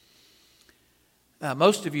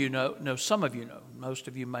Most of you know, some of you know, most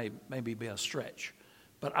of you maybe be a stretch.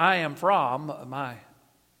 But I am from, my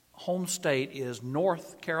home state is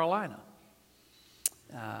North Carolina.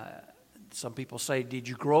 Some people say, did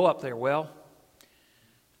you grow up there? Well,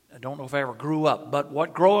 I don't know if I ever grew up, but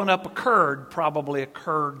what growing up occurred probably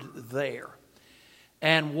occurred there.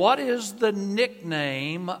 And what is the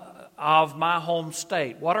nickname of my home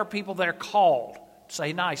state? What are people there called?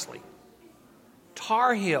 Say nicely.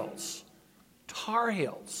 Tar Heels. Tar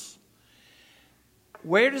Heels.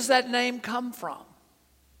 Where does that name come from?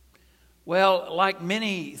 Well, like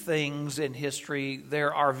many things in history,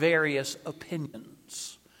 there are various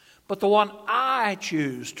opinions. But the one I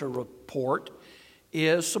choose to report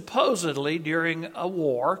is supposedly during a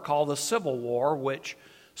war called the Civil War, which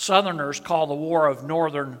Southerners call the War of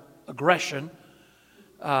Northern Aggression,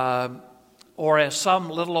 or as some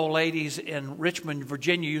little old ladies in Richmond,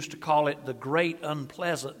 Virginia used to call it, the Great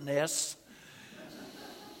Unpleasantness.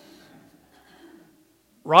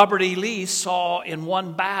 Robert E. Lee saw in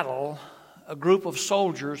one battle a group of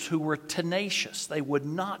soldiers who were tenacious. They would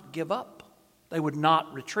not give up. They would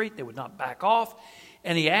not retreat. They would not back off.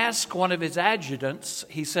 And he asked one of his adjutants,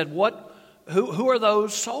 he said, who are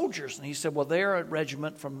those soldiers? And he said, well, they're a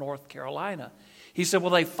regiment from North Carolina. He said,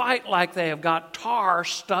 well, they fight like they have got tar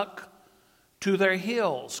stuck to their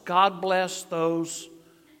heels. God bless those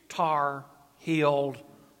tar-heeled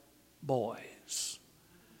boys.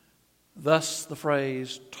 Thus the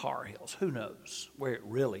phrase Tar Heels. Who knows where it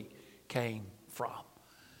really came from?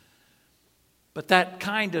 But that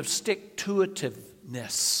kind of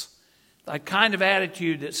stick-to-itiveness, that kind of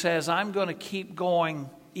attitude that says, I'm going to keep going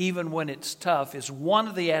even when it's tough, is one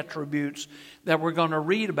of the attributes that we're going to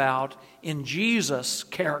read about in Jesus'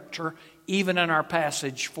 character, even in our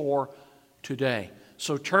passage for today.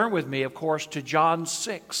 So turn with me, of course, to John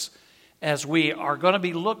 6, as we are going to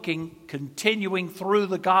be continuing through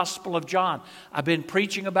the Gospel of John. I've been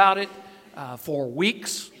preaching about it for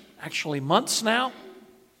weeks, actually months now.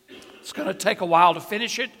 It's going to take a while to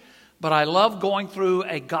finish it, but I love going through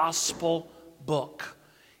a gospel book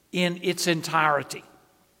in its entirety.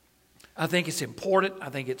 I think it's important. I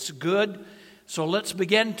think it's good. So let's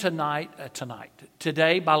begin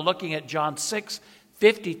today by looking at John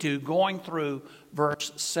 6:52, going through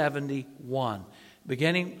verse 71.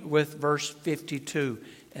 Beginning with verse 52.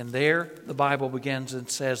 And there the Bible begins and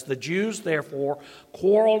says, the Jews therefore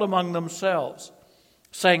quarreled among themselves,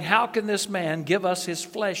 saying, how can this man give us his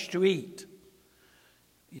flesh to eat?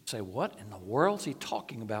 You'd say, what in the world is he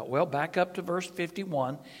talking about? Well, back up to verse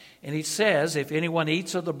 51. And he says, if anyone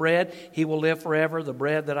eats of the bread, he will live forever. The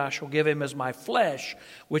bread that I shall give him is my flesh,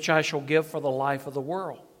 which I shall give for the life of the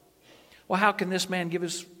world. Well, how can this man give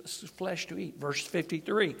his flesh to eat? Verse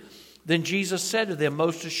 53. Then Jesus said to them,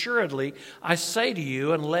 most assuredly, I say to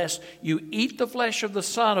you, unless you eat the flesh of the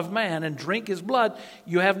Son of Man and drink his blood,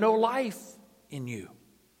 you have no life in you.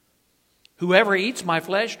 Whoever eats my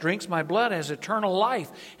flesh, drinks my blood, has eternal life,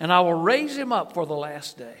 and I will raise him up for the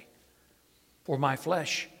last day. For my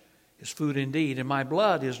flesh is food indeed, and my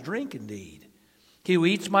blood is drink indeed. He who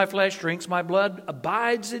eats my flesh, drinks my blood,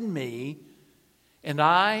 abides in me, and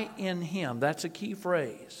I in him. That's a key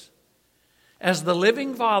phrase. As the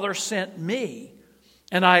living Father sent me,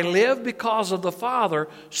 and I live because of the Father,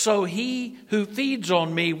 so he who feeds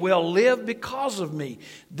on me will live because of me.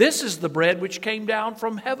 This is the bread which came down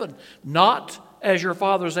from heaven, not as your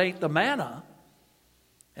fathers ate the manna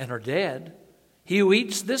and are dead. He who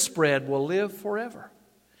eats this bread will live forever.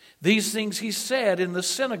 These things he said in the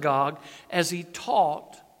synagogue as he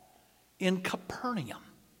taught in Capernaum.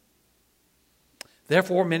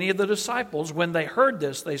 Therefore, many of the disciples, when they heard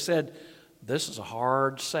this, they said, this is a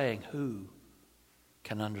hard saying. Who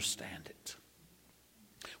can understand it?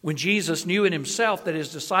 When Jesus knew in himself that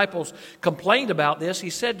his disciples complained about this, he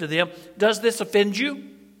said to them, does this offend you?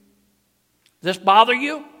 Does this bother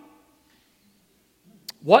you?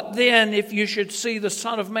 What then if you should see the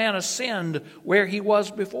Son of Man ascend where he was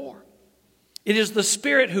before? It is the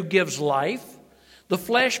Spirit who gives life. The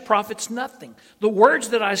flesh profits nothing. The words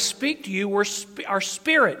that I speak to you are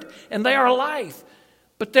spirit, and they are life.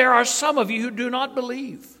 But there are some of you who do not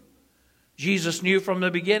believe. Jesus knew from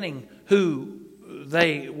the beginning who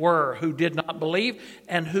they were who did not believe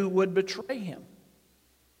and who would betray him.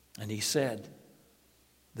 And he said,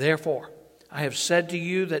 therefore, I have said to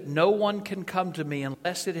you that no one can come to me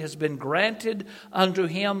unless it has been granted unto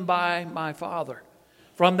him by my Father.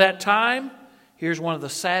 From that time, here's one of the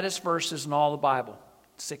saddest verses in all the Bible,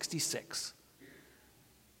 66.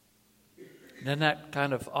 Isn't that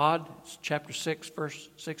kind of odd? It's chapter 6, verse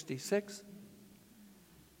 66.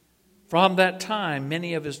 From that time,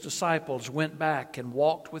 many of his disciples went back and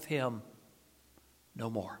walked with him no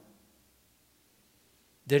more.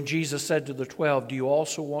 Then Jesus said to the 12, do you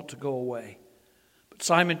also want to go away? But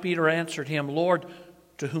Simon Peter answered him, Lord,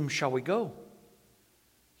 to whom shall we go?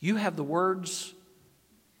 You have the words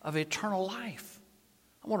of eternal life.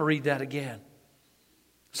 I want to read that again.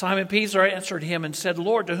 Simon Peter answered him and said,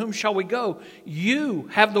 Lord, to whom shall we go? You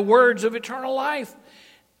have the words of eternal life.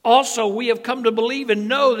 Also, we have come to believe and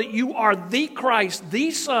know that you are the Christ, the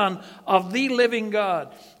Son of the living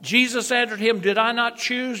God. Jesus answered him, did I not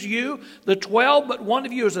choose you, the 12, but one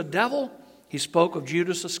of you is a devil? He spoke of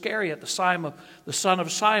Judas Iscariot, the son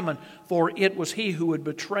of Simon, for it was he who would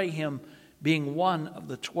betray him, being one of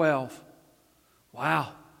the 12.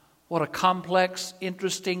 Wow, what a complex,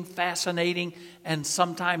 interesting, fascinating, and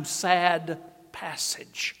sometimes sad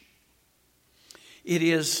passage. It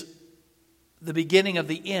is the beginning of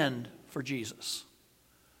the end for Jesus.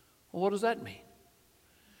 Well, what does that mean?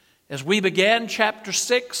 As we began chapter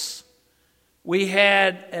 6, we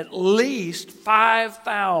had at least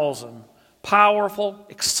 5,000 powerful,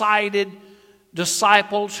 excited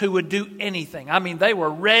disciples who would do anything. I mean, they were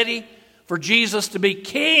ready for Jesus to be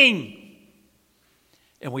king.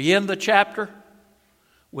 And we end the chapter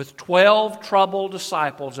with 12 troubled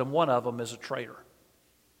disciples, and one of them is a traitor.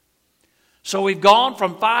 So we've gone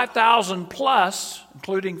from 5,000 plus,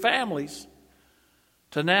 including families,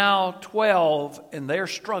 to now 12, and they're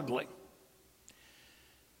struggling.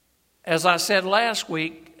 As I said last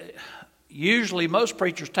week, usually most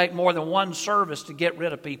preachers take more than one service to get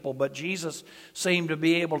rid of people, but Jesus seemed to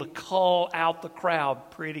be able to call out the crowd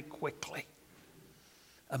pretty quickly.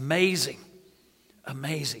 Amazing.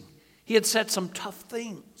 Amazing. He had said some tough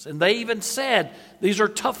things, and they even said, these are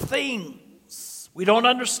tough things. We don't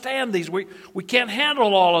understand these. We can't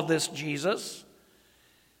handle all of this, Jesus.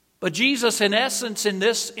 But Jesus, in essence, in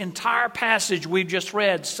this entire passage we've just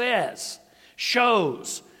read,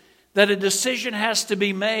 shows that a decision has to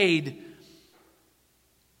be made.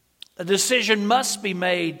 A decision must be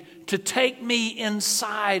made to take me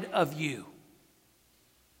inside of you,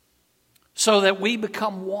 so that we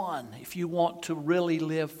become one if you want to really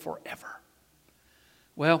live forever.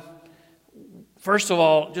 Well, first of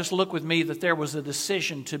all, just look with me that there was a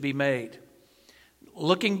decision to be made.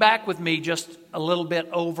 Looking back with me just a little bit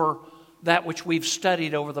over that which we've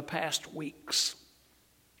studied over the past weeks.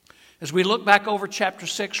 As we look back over chapter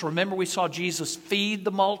 6, remember we saw Jesus feed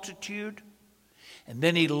the multitude, and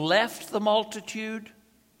then he left the multitude,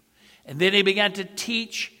 and then he began to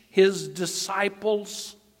teach his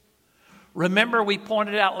disciples. Remember we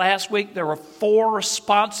pointed out last week there were 4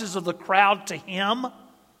 responses of the crowd to him.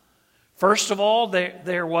 First of all,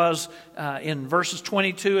 there was, in verses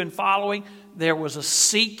 22 and following, there was a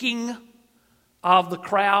seeking of the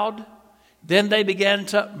crowd. Then they began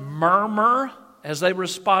to murmur as they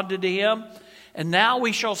responded to him. And now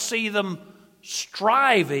we shall see them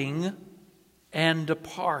striving and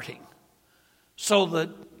departing. So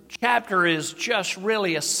the chapter is just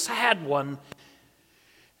really a sad one,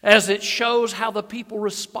 as it shows how the people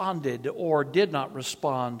responded or did not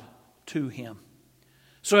respond to him.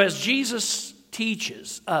 So as Jesus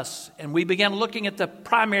teaches us, and we began looking at the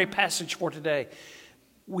primary passage for today,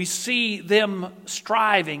 we see them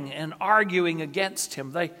striving and arguing against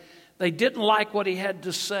him. They didn't like what he had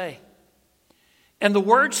to say. And the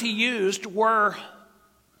words he used were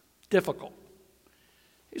difficult.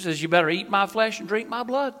 He says, you better eat my flesh and drink my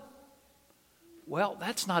blood. Well,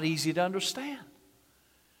 that's not easy to understand.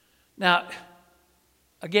 Now,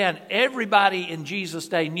 again, everybody in Jesus'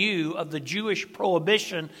 day knew of the Jewish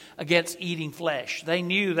prohibition against eating flesh. They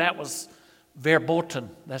knew that was verboten.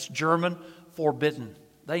 That's German, forbidden.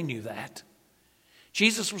 They knew that.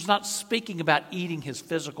 Jesus was not speaking about eating his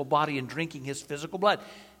physical body and drinking his physical blood.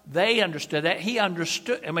 They understood that. He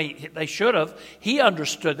understood. I mean, they should have. He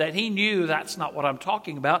understood that. He knew that's not what I'm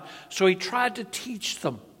talking about. So he tried to teach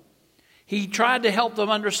them. He tried to help them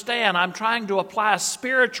understand. I'm trying to apply a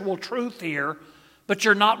spiritual truth here, but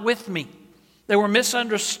you're not with me. They were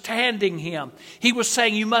misunderstanding him. He was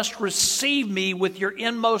saying, you must receive me with your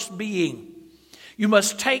inmost being. You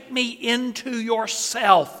must take me into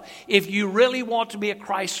yourself if you really want to be a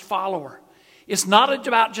Christ follower. It's not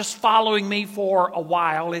about just following me for a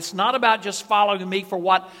while. It's not about just following me for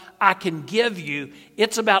what I can give you.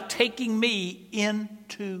 It's about taking me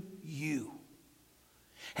into you.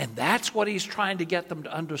 And that's what he's trying to get them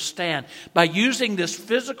to understand. By using this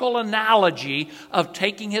physical analogy of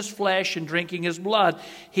taking his flesh and drinking his blood,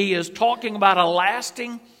 he is talking about a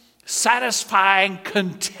lasting, satisfying,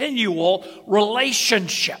 continual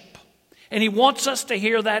relationship. And he wants us to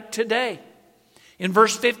hear that today. In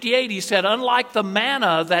verse 58, he said, unlike the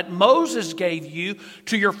manna that Moses gave you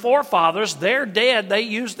to your forefathers, they're dead. They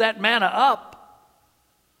used that manna up.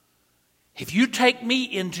 If you take me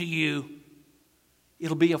into you,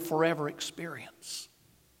 it'll be a forever experience.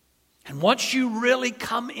 And once you really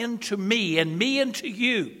come into me and me into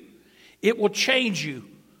you, it will change you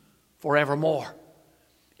forevermore.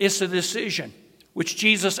 It's a decision which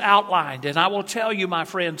Jesus outlined. And I will tell you, my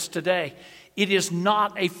friends, today, it is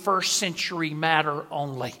not a first century matter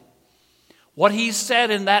only. What he said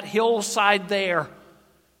in that hillside there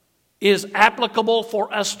is applicable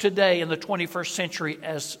for us today in the 21st century,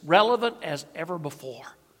 as relevant as ever before.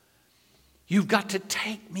 You've got to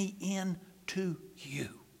take me into you.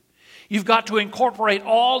 You've got to incorporate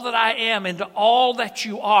all that I am into all that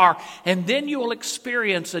you are, and then you will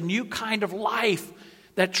experience a new kind of life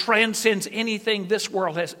that transcends anything this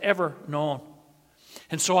world has ever known.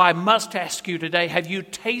 And so I must ask you today, have you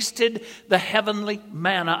tasted the heavenly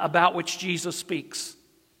manna about which Jesus speaks?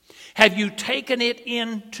 Have you taken it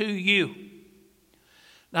into you?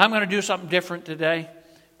 Now I'm going to do something different today.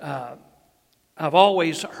 I've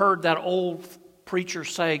always heard that old preacher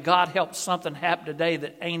say, God help something happen today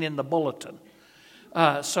that ain't in the bulletin.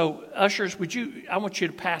 So ushers, I want you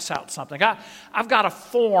to pass out something. I've got a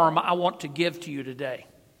form I want to give to you today.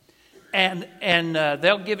 And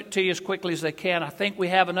they'll give it to you as quickly as they can. I think we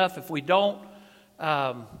have enough. If we don't,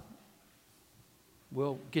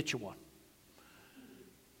 we'll get you one.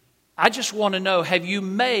 I just want to know, have you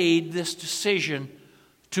made this decision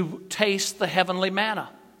to taste the heavenly manna?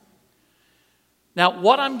 Now,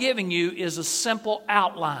 what I'm giving you is a simple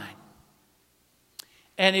outline.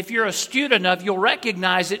 And if you're astute enough, you'll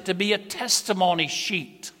recognize it to be a testimony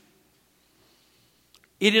sheet.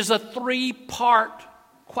 It is a 3-part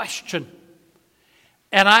question.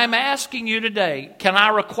 And I'm asking you today, can I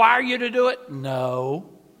require you to do it? No.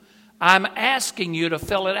 I'm asking you to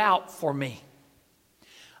fill it out for me.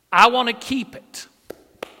 I want to keep it.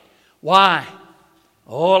 Why?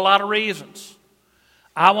 Oh, a lot of reasons.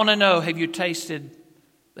 I want to know, have you tasted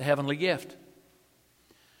the heavenly gift?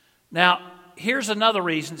 Now, here's another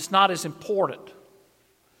reason it's not as important.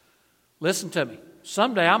 Listen to me.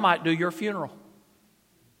 Someday I might do your funeral.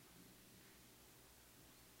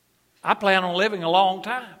 I plan on living a long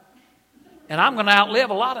time. And I'm going to outlive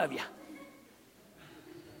a lot of you.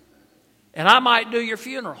 And I might do your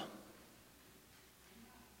funeral.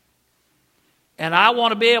 And I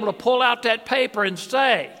want to be able to pull out that paper and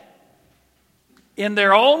say, in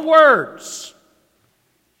their own words,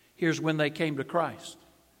 here's when they came to Christ.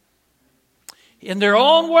 In their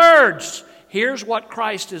own words, here's what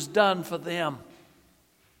Christ has done for them.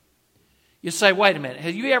 You say, wait a minute,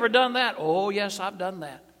 have you ever done that? Oh, yes, I've done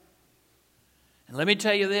that. And let me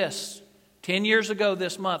tell you this, 10 years ago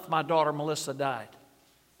this month, my daughter Melissa died.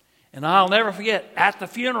 And I'll never forget, at the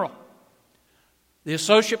funeral, the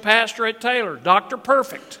associate pastor at Taylor, Dr.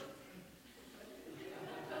 Perfect,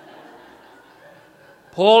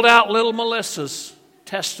 pulled out little Melissa's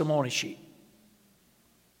testimony sheet.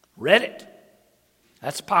 Read it.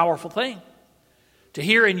 That's a powerful thing. To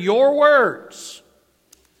hear in your words,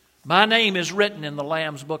 my name is written in the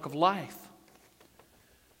Lamb's Book of Life.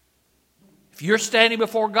 If you're standing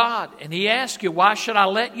before God and He asks you, why should I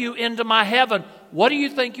let you into my heaven? What do you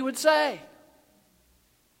think you would say?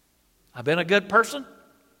 I've been a good person?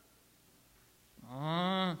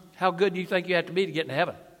 How good do you think you have to be to get into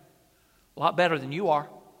heaven? A lot better than you are.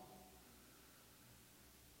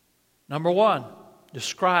 Number 1,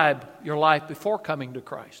 describe your life before coming to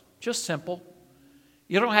Christ. Just simple.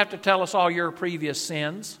 You don't have to tell us all your previous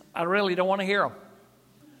sins. I really don't want to hear them.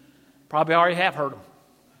 Probably already have heard them.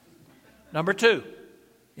 Number 2,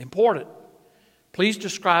 important. Please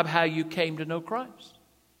describe how you came to know Christ.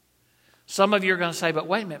 Some of you are going to say, but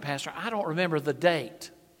wait a minute, Pastor, I don't remember the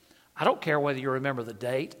date. I don't care whether you remember the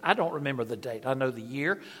date. I don't remember the date. I know the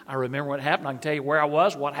year. I remember what happened. I can tell you where I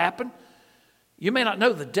was, what happened. You may not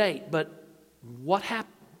know the date, but what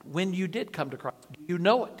happened when you did come to Christ? Do you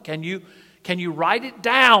know it? Can you write it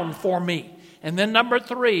down for me? And then number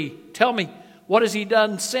 3, tell me, what has He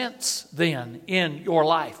done since then in your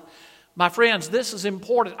life? My friends, this is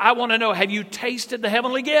important. I want to know, have you tasted the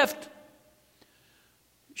heavenly gift?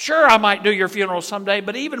 Sure, I might do your funeral someday,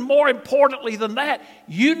 but even more importantly than that,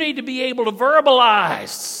 you need to be able to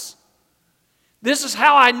verbalize. This is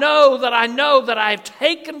how I know that I have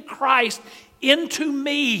taken Christ into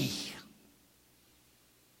me.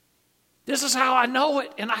 This is how I know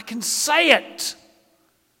it, and I can say it.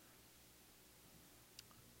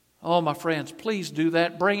 Oh, my friends, please do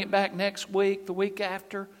that. Bring it back next week, the week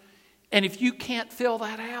after. And if you can't fill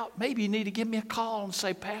that out, maybe you need to give me a call and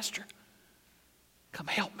say, Pastor, come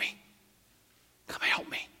help me. Come help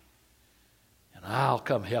me. And I'll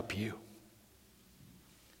come help you.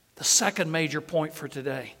 The second major point for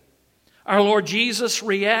today. Our Lord Jesus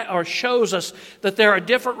shows us that there are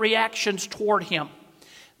different reactions toward Him.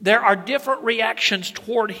 There are different reactions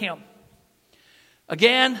toward Him.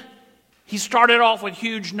 Again, He started off with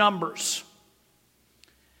huge numbers.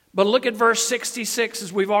 But look at verse 66,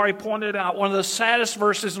 as we've already pointed out, one of the saddest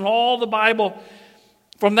verses in all the Bible.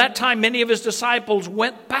 From that time, many of His disciples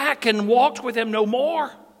went back and walked with Him no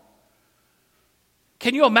more.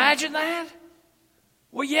 Can you imagine that?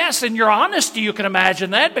 Well, yes, in your honesty, you can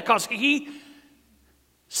imagine that, because He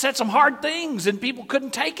said some hard things and people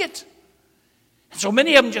couldn't take it. And so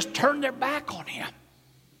many of them just turned their back on Him.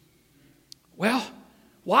 Well,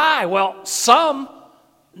 why? Well, some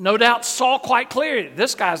no doubt saw quite clearly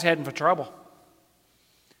this guy's heading for trouble.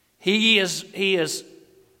 He is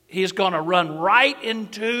going to run right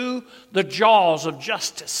into the jaws of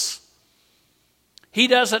justice. He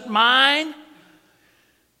doesn't mind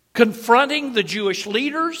confronting the Jewish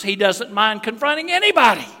leaders. He doesn't mind confronting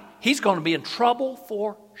anybody. He's going to be in trouble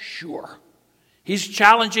for sure. He's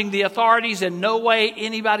challenging the authorities in no way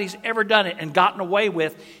anybody's ever done it and gotten away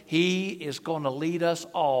with. He is going to lead us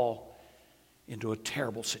all into a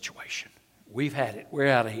terrible situation. We've had it. We're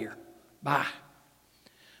out of here. Bye.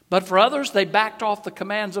 But for others, they backed off the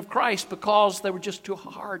commands of Christ because they were just too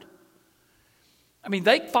hard. I mean,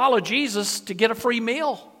 they followed Jesus to get a free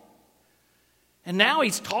meal. And now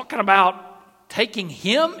He's talking about taking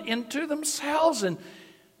Him into themselves. And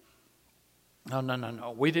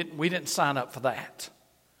no. We didn't sign up for that.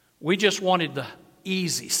 We just wanted the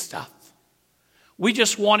easy stuff. We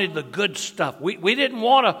just wanted the good stuff. We didn't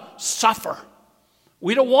want to suffer.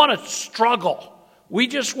 We don't want to struggle. We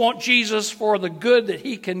just want Jesus for the good that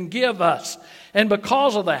He can give us. And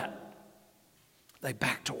because of that, they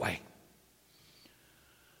backed away.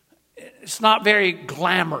 It's not very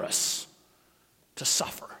glamorous to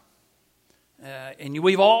suffer. And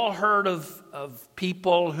we've all heard of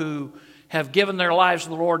people who have given their lives to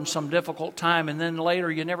the Lord in some difficult time, and then later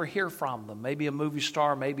you never hear from them. Maybe a movie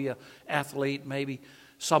star, maybe an athlete, maybe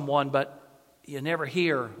someone, but you never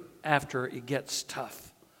hear after it gets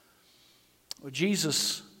tough. Well,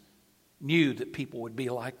 Jesus knew that people would be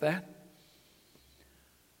like that.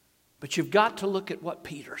 But you've got to look at what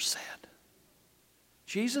Peter said.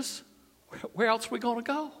 Jesus, where else are we going to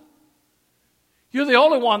go? You're the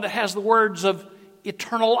only one that has the words of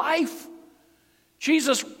eternal life.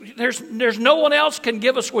 Jesus, there's no one else can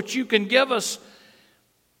give us what you can give us.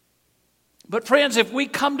 But friends, if we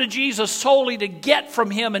come to Jesus solely to get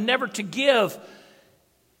from Him and never to give,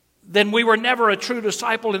 then we were never a true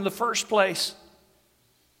disciple in the first place.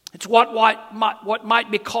 It's what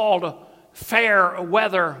might be called a fair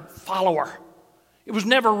weather follower. It was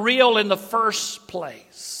never real in the first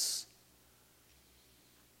place.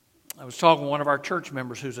 I was talking to one of our church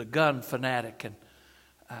members who's a gun fanatic, and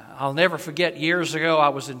I'll never forget, years ago I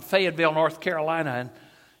was in Fayetteville, North Carolina,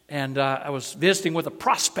 and I was visiting with a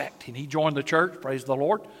prospect, and he joined the church, praise the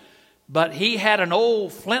Lord. But he had an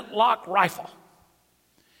old flintlock rifle,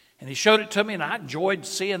 and he showed it to me, and I enjoyed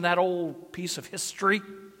seeing that old piece of history.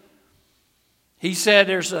 He said,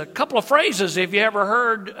 there's a couple of phrases. Have you ever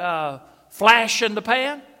heard flash in the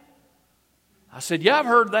pan? I said, yeah, I've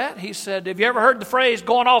heard that. He said, have you ever heard the phrase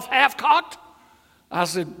going off half-cocked? I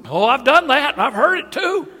said, oh, I've done that, and I've heard it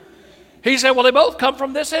too. He said, well, they both come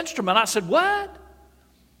from this instrument. I said, what?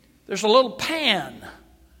 There's a little pan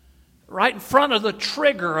right in front of the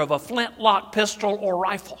trigger of a flintlock pistol or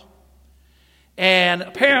rifle. And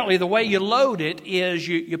apparently the way you load it is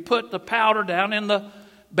you put the powder down in the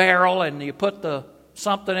barrel, and you put the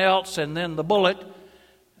something else, and then the bullet,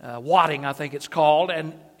 wadding I think it's called.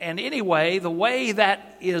 And anyway, the way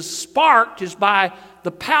that is sparked is by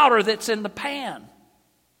the powder that's in the pan.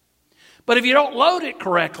 But if you don't load it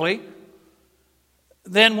correctly,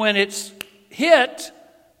 then when it's hit,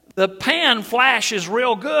 the pan flashes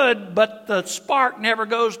real good, but the spark never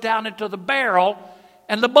goes down into the barrel,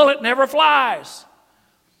 and the bullet never flies.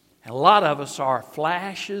 And a lot of us are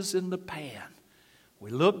flashes in the pan.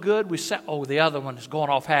 We look good, we say, oh, the other one is going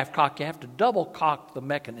off half-cock. You have to double-cock the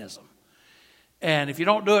mechanism. And if you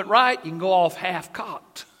don't do it right, you can go off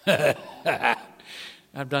half-cocked.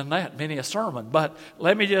 I've done that many a sermon. But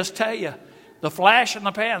let me just tell you, the flash in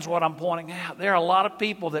the pan is what I'm pointing out. There are a lot of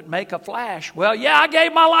people that make a flash. Well, yeah, I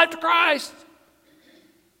gave my life to Christ.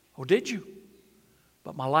 Oh, did you?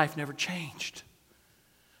 But my life never changed.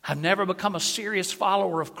 I've never become a serious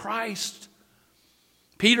follower of Christ.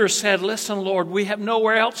 Peter said, listen, Lord, we have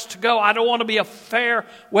nowhere else to go. I don't want to be a fair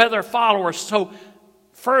weather follower. So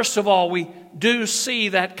first of all, we do see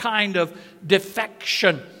that kind of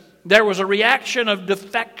defection there was a reaction of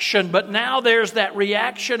defection, but now there's that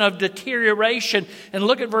reaction of deterioration. And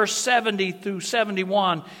look at verse 70 through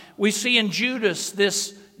 71. We see in Judas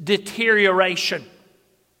this deterioration.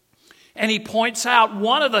 And he points out,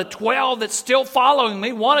 one of the 12 that's still following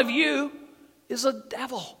me, one of you is a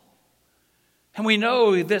devil. And we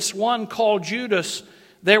know this one called Judas,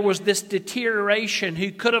 there was this deterioration.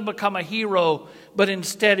 He could have become a hero, but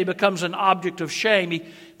instead he becomes an object of shame. He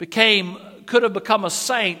could have become a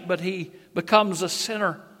saint, but he becomes a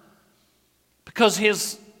sinner because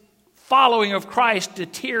his following of Christ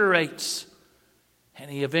deteriorates,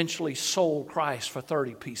 and he eventually sold Christ for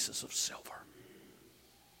 30 pieces of silver.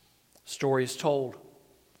 The story is told,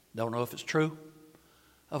 don't know if it's true,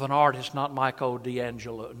 of an artist, not Michael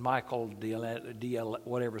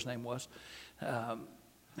whatever his name was,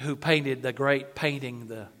 who painted the great painting,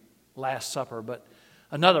 The Last Supper, but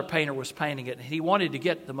another painter was painting it, and he wanted to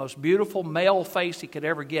get the most beautiful male face he could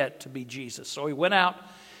ever get to be Jesus. So he went out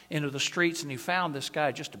into the streets and he found this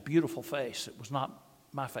guy, just a beautiful face. It was not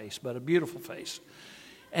my face, but a beautiful face.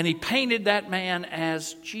 And he painted that man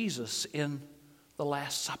as Jesus in The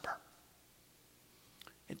Last Supper.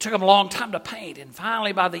 It took him a long time to paint, and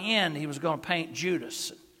finally by the end he was going to paint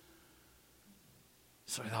Judas.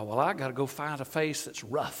 So he thought, well, I got to go find a face that's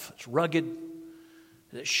rough, it's rugged,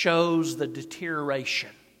 that shows the deterioration.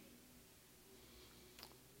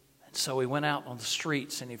 And so he went out on the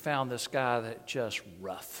streets and he found this guy that just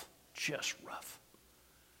rough.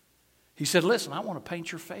 He said, listen, I want to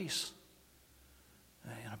paint your face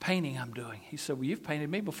in a painting I'm doing. He said, well, you've painted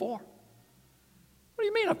me before. What do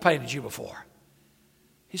you mean I've painted you before?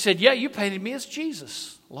 He said, yeah, you painted me as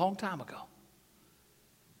Jesus a long time ago.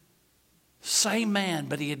 Same man,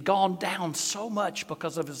 but he had gone down so much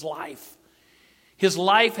because of his life. His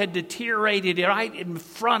life had deteriorated right in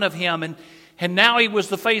front of him, and now he was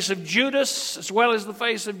the face of Judas as well as the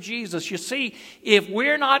face of Jesus. You see, if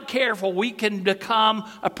we're not careful, we can become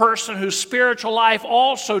a person whose spiritual life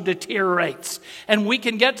also deteriorates. And we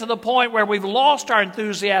can get to the point where we've lost our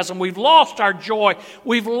enthusiasm, we've lost our joy,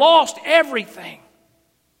 we've lost everything.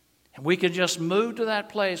 And we can just move to that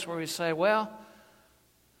place where we say, well,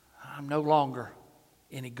 I'm no longer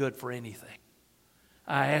any good for anything.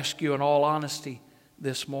 I ask you in all honesty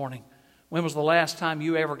this morning, when was the last time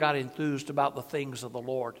you ever got enthused about the things of the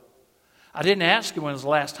Lord? I didn't ask you when was the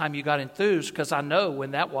last time you got enthused, because I know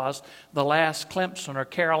when that was, the last Clemson or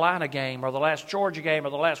Carolina game, or the last Georgia game, or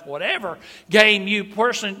the last whatever game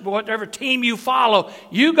whatever team you follow,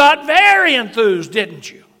 you got very enthused, didn't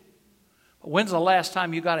you? But when's the last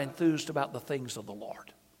time you got enthused about the things of the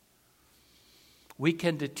Lord? We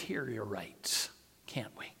can deteriorate,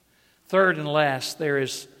 can't we? Third and last, there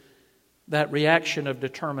is that reaction of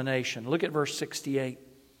determination. Look at verse 68.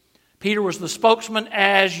 Peter was the spokesman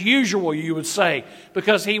as usual, you would say,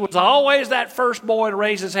 because he was always that first boy to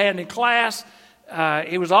raise his hand in class.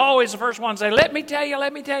 He was always the first one to say, let me tell you,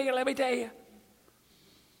 let me tell you, let me tell you.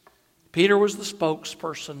 Peter was the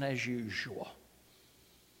spokesperson as usual.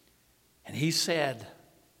 And he said,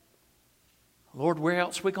 Lord, where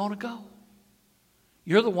else are we going to go?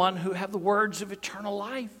 You're the one who have the words of eternal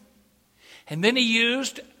life. And then he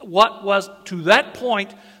used what was, to that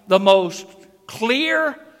point, the most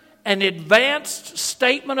clear and advanced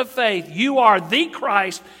statement of faith. You are the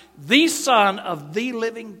Christ, the Son of the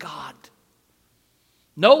living God.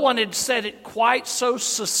 No one had said it quite so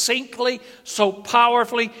succinctly, so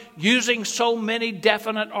powerfully, using so many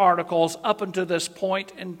definite articles up until this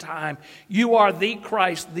point in time. You are the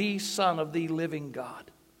Christ, the Son of the living God.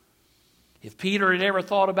 If Peter had ever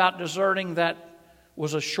thought about deserting, that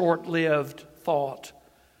was a short-lived thought.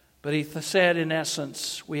 But he said, in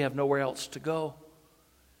essence, we have nowhere else to go.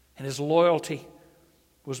 And his loyalty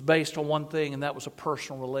was based on one thing, and that was a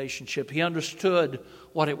personal relationship. He understood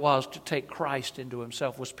what it was to take Christ into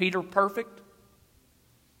himself. Was Peter perfect?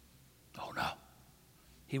 Oh, no.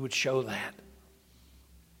 He would show that.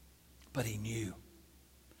 But he knew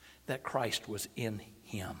that Christ was in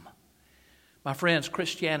him. My friends,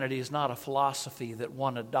 Christianity is not a philosophy that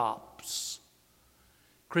one adopts.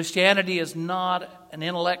 Christianity is not an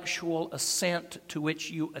intellectual assent to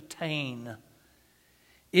which you attain.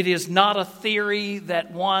 It is not a theory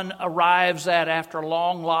that one arrives at after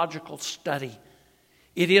long logical study.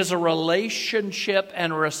 It is a relationship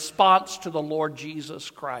and a response to the Lord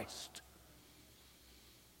Jesus Christ.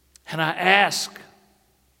 And I ask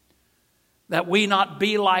that we not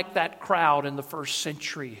be like that crowd in the first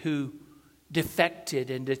century who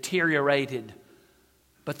defected and deteriorated,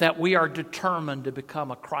 but that we are determined to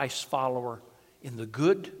become a Christ follower in the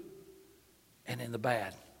good and in the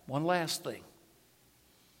bad. One last thing.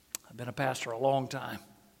 I've been a pastor a long time.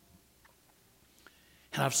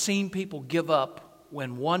 And I've seen people give up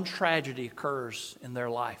when one tragedy occurs in their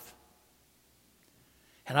life.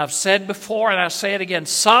 And I've said before, and I say it again,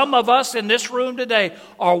 some of us in this room today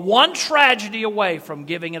are one tragedy away from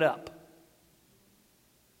giving it up.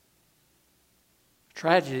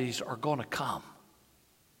 Tragedies are going to come.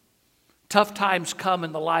 Tough times come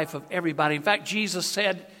in the life of everybody. In fact, Jesus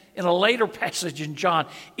said in a later passage in John,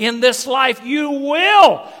 in this life you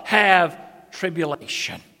will have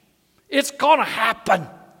tribulation. It's going to happen.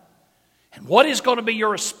 And what is going to be your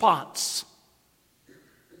response?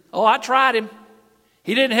 Oh, I tried him.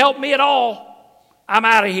 He didn't help me at all. I'm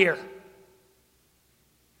out of here.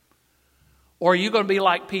 Or are you going to be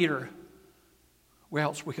like Peter? Where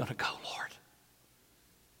else are we going to go, Lord?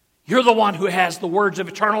 You're the one who has the words of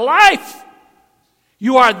eternal life.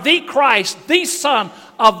 You are the Christ, the Son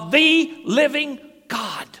of the living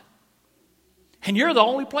God. And you're the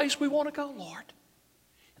only place we want to go, Lord.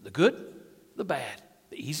 The good, the bad,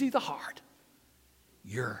 the easy, the hard.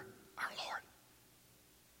 You're our Lord.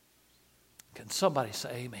 Can somebody say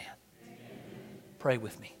amen? Amen? Pray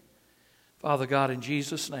with me. Father God, in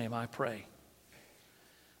Jesus' name I pray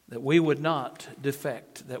that we would not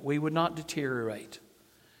defect, that we would not deteriorate,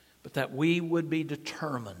 but that we would be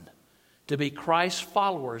determined to be Christ's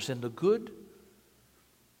followers in the good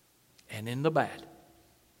and in the bad.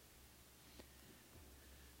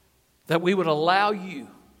 That we would allow you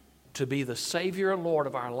to be the Savior and Lord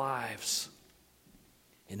of our lives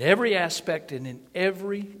in every aspect and in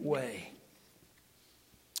every way.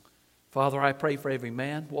 Father, I pray for every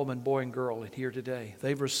man, woman, boy, and girl in here today.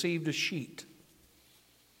 They've received a sheet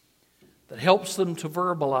that helps them to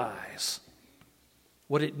verbalize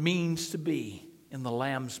what it means to be in the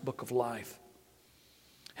Lamb's Book of Life.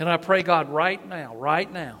 And I pray, God, right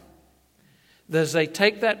now, that as they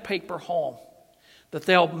take that paper home, that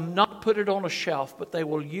they'll not put it on a shelf, but they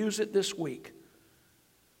will use it this week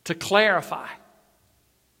to clarify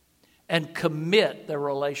and commit their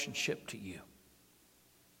relationship to you.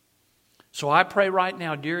 So I pray right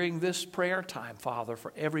now during this prayer time, Father,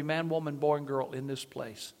 for every man, woman, boy, and girl in this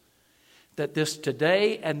place, that this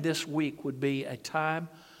today and this week would be a time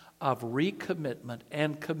of recommitment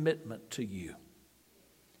and commitment to you.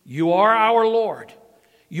 You are our Lord.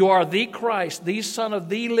 You are the Christ, the Son of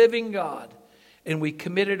the living God. And we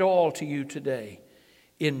commit it all to you today.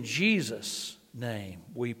 In Jesus' name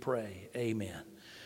we pray. Amen.